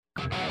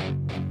Nothing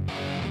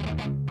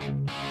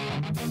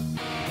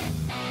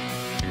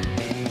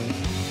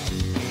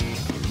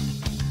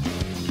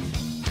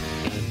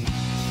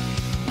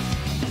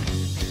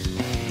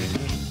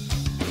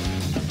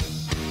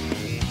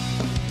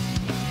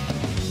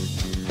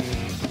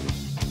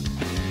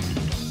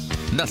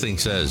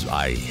says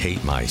I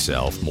hate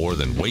myself more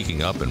than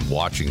waking up and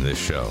watching this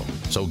show.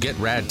 So get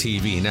Rad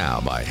TV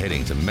now by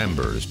heading to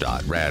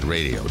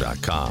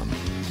members.radradio.com.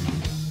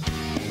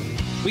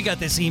 We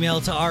got this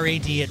email to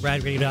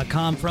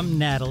rad@radradio.com from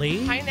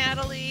Natalie. Hi,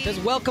 Natalie. Says,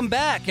 welcome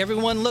back.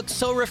 Everyone looks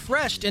so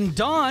refreshed, and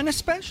Dawn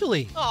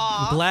especially.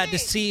 Aw, I'm glad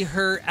thanks. to see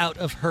her out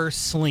of her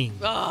sling.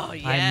 Oh,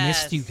 yes. I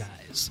missed you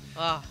guys.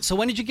 Oh. So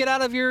when did you get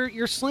out of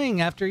your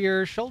sling after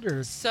your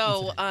shoulder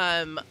So,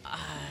 incident?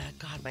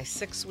 my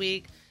 6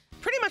 week,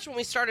 pretty much when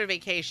we started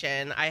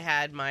vacation, I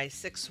had my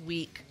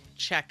 6-week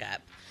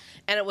checkup.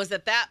 And it was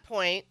at that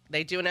point,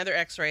 they do another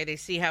x-ray. They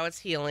see how it's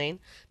healing.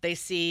 They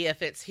see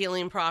if it's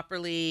healing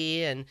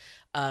properly and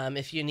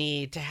if you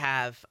need to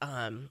have,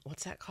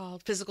 what's that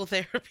called? Physical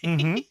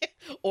therapy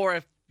or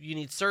if you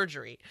need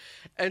surgery.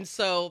 And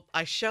so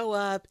I show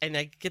up and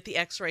I get the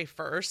x-ray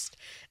first.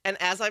 And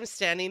as I'm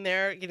standing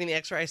there getting the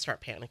x-ray, I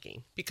start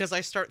panicking because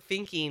I start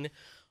thinking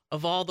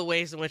of all the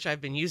ways in which I've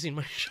been using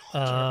my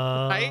shoulder,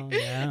 right?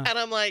 Yeah. And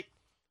I'm like,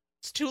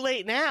 it's too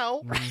late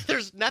now. Right?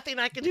 There's nothing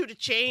I can do to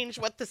change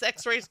what this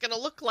x-ray is going to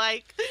look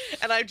like.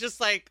 And I'm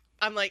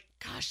like,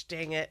 gosh,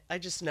 dang it. I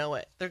just know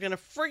it. They're going to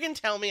friggin'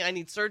 tell me I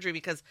need surgery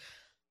because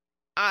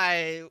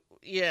I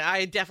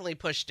definitely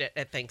pushed it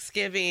at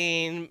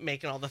Thanksgiving,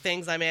 making all the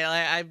things I made.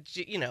 I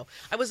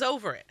was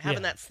over it,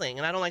 having that sling,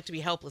 and I don't like to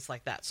be helpless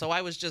like that. So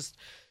I was just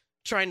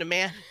trying to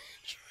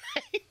manage,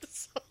 right?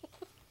 So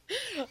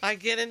I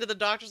get into the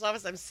doctor's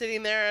office. I'm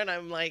sitting there, and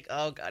I'm like,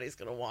 oh, God, he's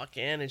going to walk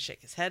in and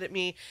shake his head at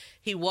me.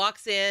 He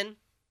walks in,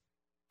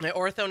 my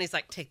ortho, and he's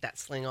like, take that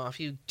sling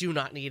off. You do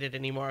not need it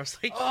anymore. I was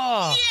like,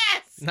 Oh,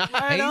 yes! nice.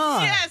 Right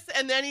on. Yes!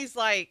 And then he's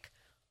like,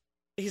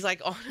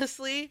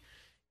 honestly,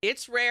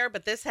 it's rare,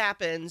 but this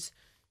happens.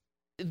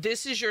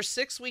 This is your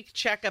 6-week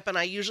checkup, and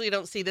I usually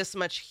don't see this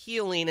much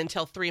healing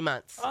until 3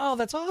 months. Oh,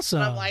 that's awesome.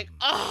 And I'm like,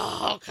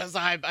 oh, because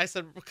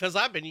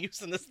I've been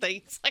using this thing.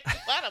 It's like,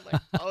 what? I'm like,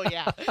 oh,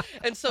 yeah.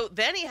 And so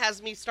then he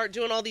has me start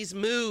doing all these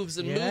moves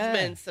and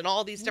movements and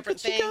all these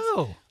different Look at things. you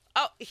go.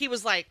 Oh, he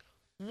was like,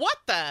 what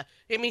the?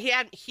 I mean,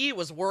 he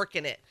was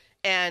working it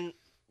and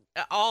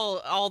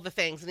all the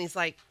things. And he's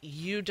like,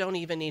 you don't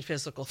even need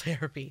physical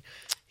therapy.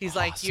 He's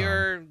like, Awesome.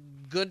 you're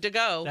good to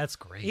go. That's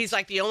great. He's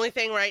like, the only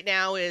thing right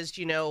now is,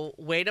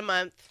 wait a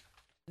month.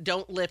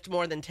 Don't lift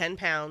more than 10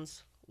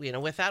 pounds,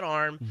 with that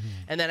arm. Mm-hmm.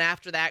 And then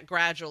after that,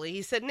 gradually,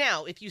 he said,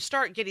 now, if you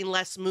start getting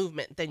less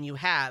movement than you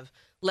have,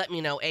 let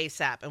me know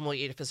ASAP and we'll get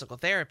you to physical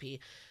therapy.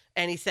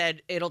 And he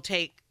said,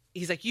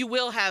 he's like, you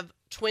will have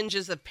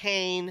twinges of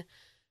pain,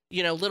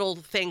 little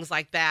things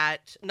like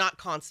that, not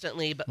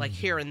constantly, but like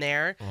here and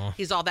there.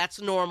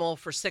 That's normal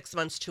for 6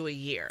 months to a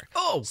year.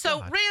 Oh, so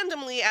God.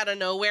 randomly out of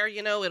nowhere,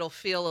 it'll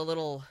feel a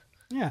little,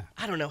 Yeah.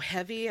 I don't know,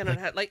 heavy. I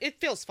don't know, it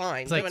feels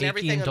fine It's like doing achy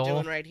everything and I'm dull.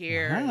 doing right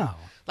here. Wow.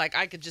 Like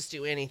I could just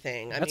do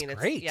anything. That's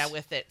great. It's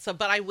with it. So,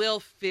 but I will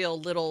feel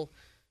little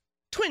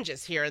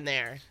twinges here and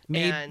there.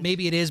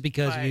 Maybe it is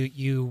because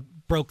you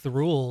broke the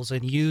rules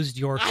and used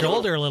your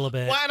shoulder a little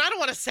bit. Well, and I don't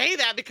want to say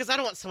that because I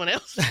don't want someone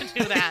else to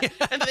do that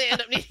and they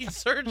end up needing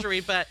surgery.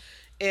 But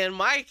in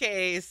my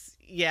case,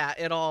 yeah,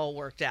 it all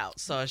worked out.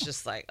 So it's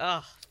just like,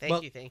 oh,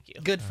 thank you.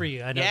 Good for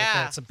you. I know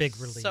that's a big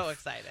relief. So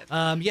excited.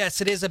 Yes,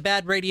 it is a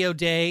bad radio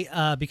day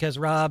because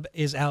Rob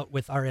is out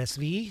with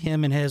RSV.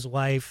 Him and his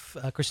wife,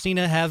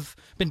 Christina, have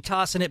been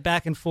tossing it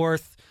back and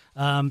forth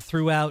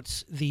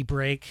throughout the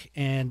break,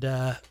 and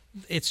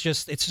it's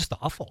just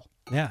awful.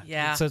 Yeah.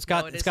 Yeah. So it's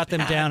got is them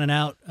bad. down and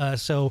out.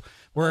 So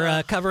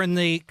we're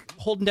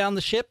holding down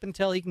the ship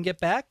until he can get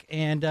back,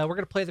 and we're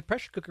gonna play the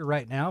pressure cooker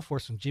right now for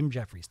some Jim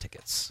Jeffries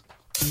tickets.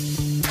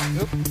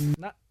 Nope,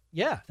 not.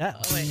 Yeah, that.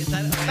 Oh, wait, is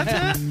that it?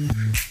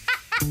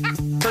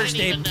 First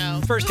day, even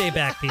know. first day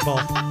back, people.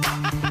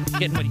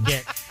 Getting what you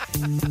get.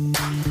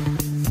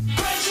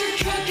 Pressure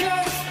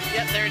cooker.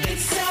 Yep, there it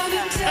is. Sound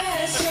to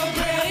test your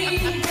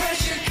brain.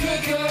 Pressure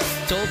cooker.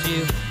 Told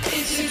you.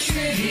 It's a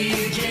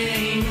trivia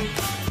game.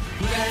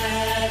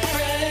 Red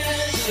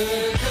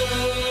pressure cooker.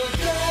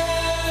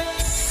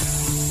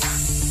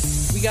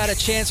 We got a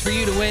chance for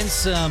you to win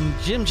some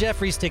Jim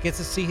Jeffries tickets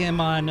to see him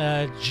on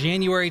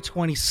January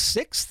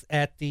 26th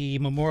at the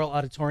Memorial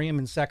Auditorium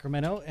in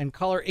Sacramento. And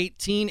caller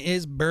 18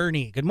 is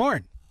Bernie. Good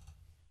morning.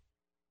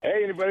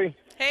 Hey, anybody.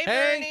 Hey,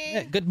 Bernie.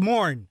 Yeah, good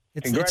morning.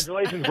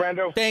 Congratulations,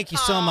 Brando. Thank you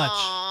so much.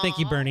 Aw, Thank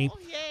you, Bernie.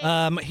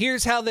 yay.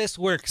 Here's how this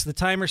works. The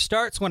timer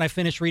starts when I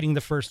finish reading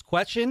the first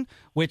question,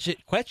 which is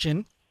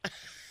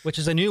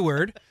a new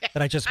word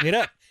that I just made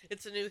up.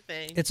 It's a new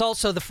thing. It's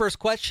also the first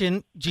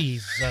question.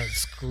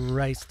 Jesus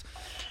Christ.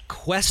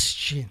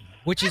 Question,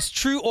 which is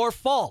true or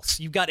false.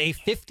 You've got a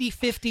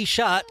 50-50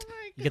 shot.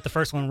 You get the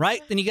first one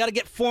right, then you got to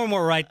get 4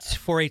 more right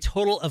for a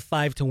total of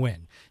 5 to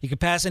win. You can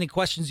pass any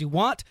questions you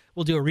want.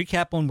 We'll do a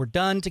recap when we're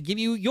done to give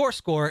you your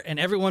score and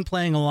everyone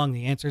playing along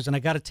the answers. And I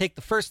got to take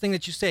the first thing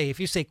that you say. If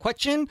you say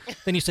question,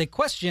 then you say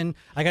question.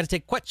 I got to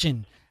take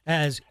question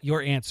as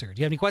your answer. Do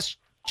you have any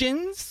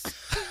questions?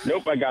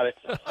 Nope, I got it.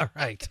 All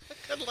right.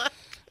 Good luck.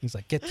 He's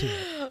like, get to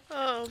it.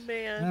 Oh,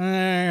 man.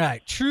 All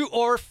right. True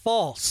or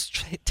false?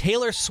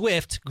 Taylor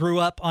Swift grew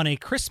up on a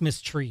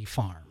Christmas tree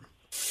farm.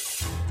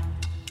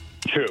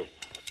 True.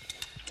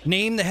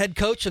 Name the head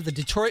coach of the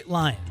Detroit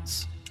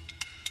Lions.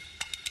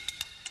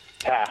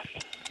 Pass.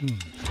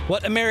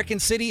 What American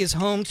city is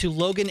home to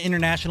Logan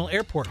International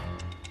Airport?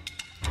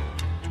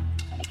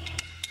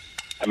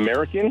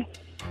 American?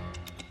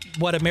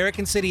 What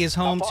American city is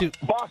home to...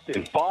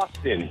 Boston.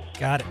 Boston.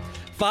 Got it.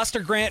 Foster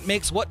Grant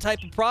makes what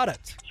type of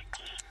product?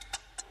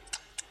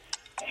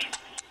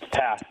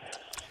 Pass.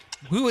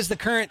 Who is the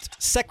current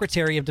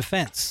Secretary of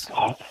Defense?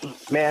 Oh,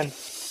 man.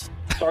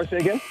 Sorry, say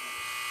again?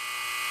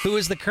 Who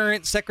is the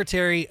current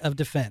Secretary of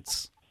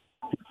Defense?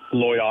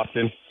 Lloyd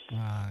Austin.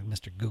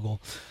 Mr.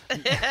 Google.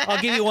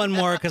 I'll give you one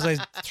more because I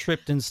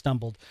tripped and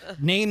stumbled.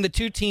 Name the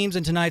 2 teams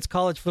in tonight's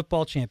college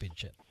football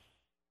championship.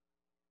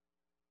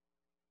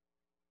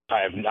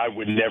 I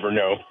would never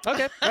know.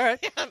 Okay, all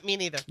right. Me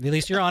neither. At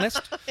least you're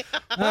honest.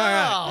 All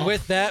right.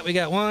 With that, we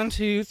got 1,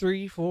 2,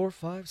 3, 4,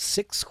 5,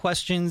 6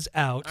 questions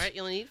out. All right,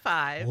 you only need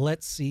 5.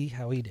 Let's see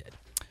how he did.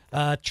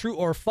 True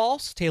or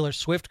false? Taylor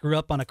Swift grew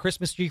up on a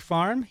Christmas tree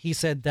farm. He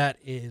said that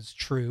is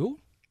true.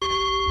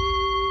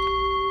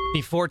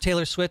 Before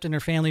Taylor Swift and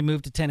her family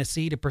moved to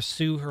Tennessee to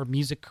pursue her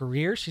music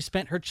career, she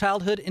spent her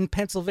childhood in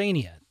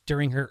Pennsylvania.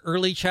 During her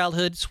early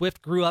childhood,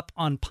 Swift grew up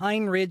on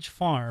Pine Ridge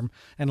Farm,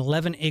 an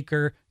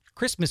 11-acre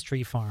Christmas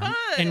tree farm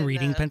in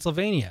Reading,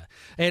 Pennsylvania.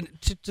 And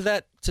to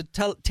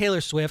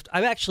Taylor Swift,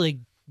 I've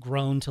actually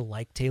grown to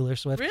like Taylor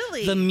Swift.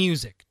 Really? The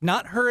music,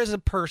 not her as a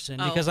person,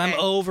 because I'm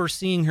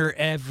overseeing her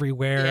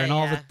everywhere and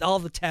all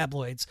the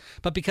tabloids,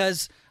 but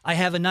because I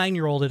have a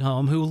 9-year-old at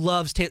home who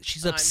loves Taylor.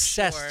 She's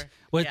obsessed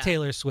with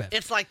Taylor Swift.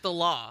 It's like the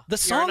law. The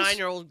songs, you're a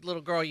 9-year-old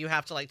little girl, you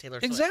have to like Taylor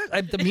Swift.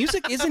 Exactly. The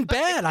music isn't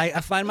bad.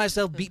 I find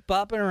myself beat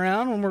bopping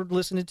around when we're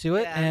listening to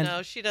it. Yeah, and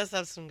no, she does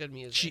have some good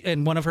music.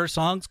 and one of her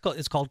songs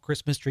is called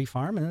Christmas Tree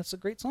Farm, and that's a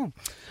great song.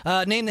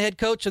 Name the head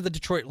coach of the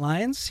Detroit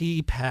Lions.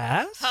 He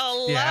passed.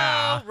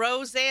 Hello,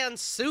 Roseanne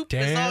Soup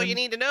is all you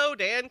need to know.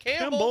 Dan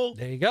Campbell.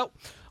 There you go.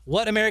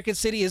 What American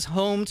city is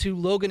home to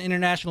Logan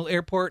International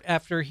Airport?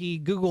 After he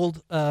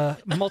Googled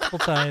multiple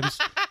times,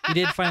 he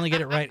did finally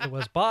get it right. It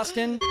was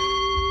Boston.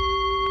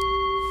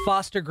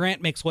 Foster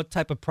Grant makes what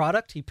type of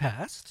product? He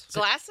passed.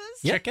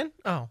 Glasses? Chicken?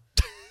 Oh.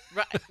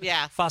 Right,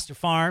 yeah. Foster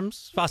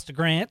Farms. Foster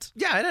Grant.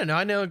 Yeah, I don't know.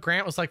 I know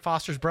Grant was like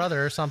Foster's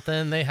brother or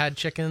something. They had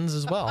chickens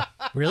as well.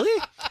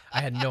 Really? I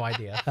had no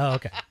idea. Oh,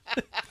 okay.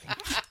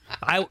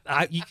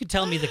 You could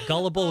tell me that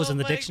gullible was in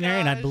the my dictionary,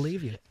 and I'd gosh.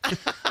 believe you.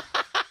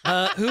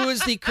 Who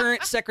is the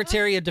current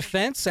Secretary of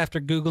Defense? After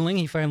Googling,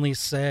 he finally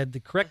said the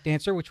correct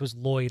answer, which was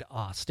Lloyd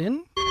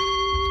Austin.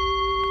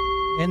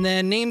 And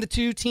then name the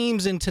 2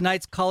 teams in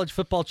tonight's college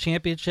football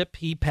championship.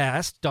 He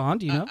passed. Dawn,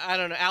 do you know? I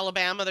don't know.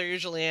 Alabama, they're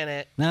usually in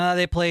it. No,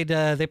 they played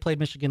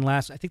Michigan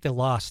last. I think they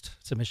lost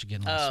to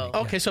Michigan last week.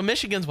 Okay, so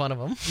Michigan's one of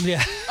them.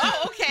 Yeah.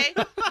 Oh, okay.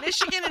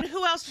 Michigan, and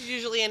who else is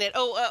usually in it?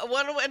 Oh,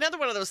 another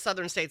one of those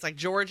southern states, like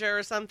Georgia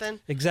or something.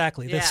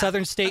 Exactly. The Yeah.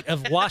 southern state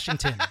of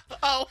Washington.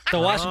 Oh, The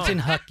Washington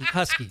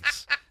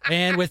Huskies.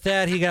 And with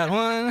that, he got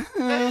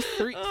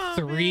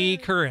 3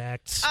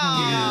 correct.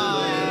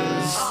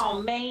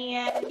 Oh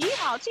man，你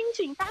好，心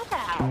情发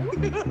财。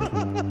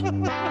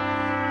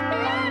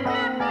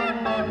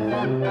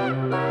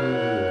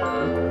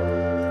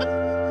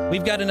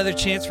 We've got another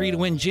chance for you to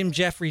win Jim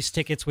Jeffries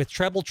tickets with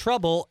Treble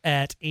Trouble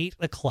at 8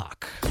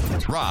 o'clock.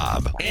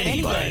 Rob,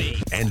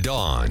 anybody, and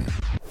Dawn.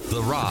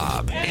 The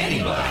Rob,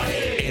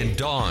 anybody, and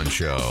Dawn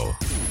Show.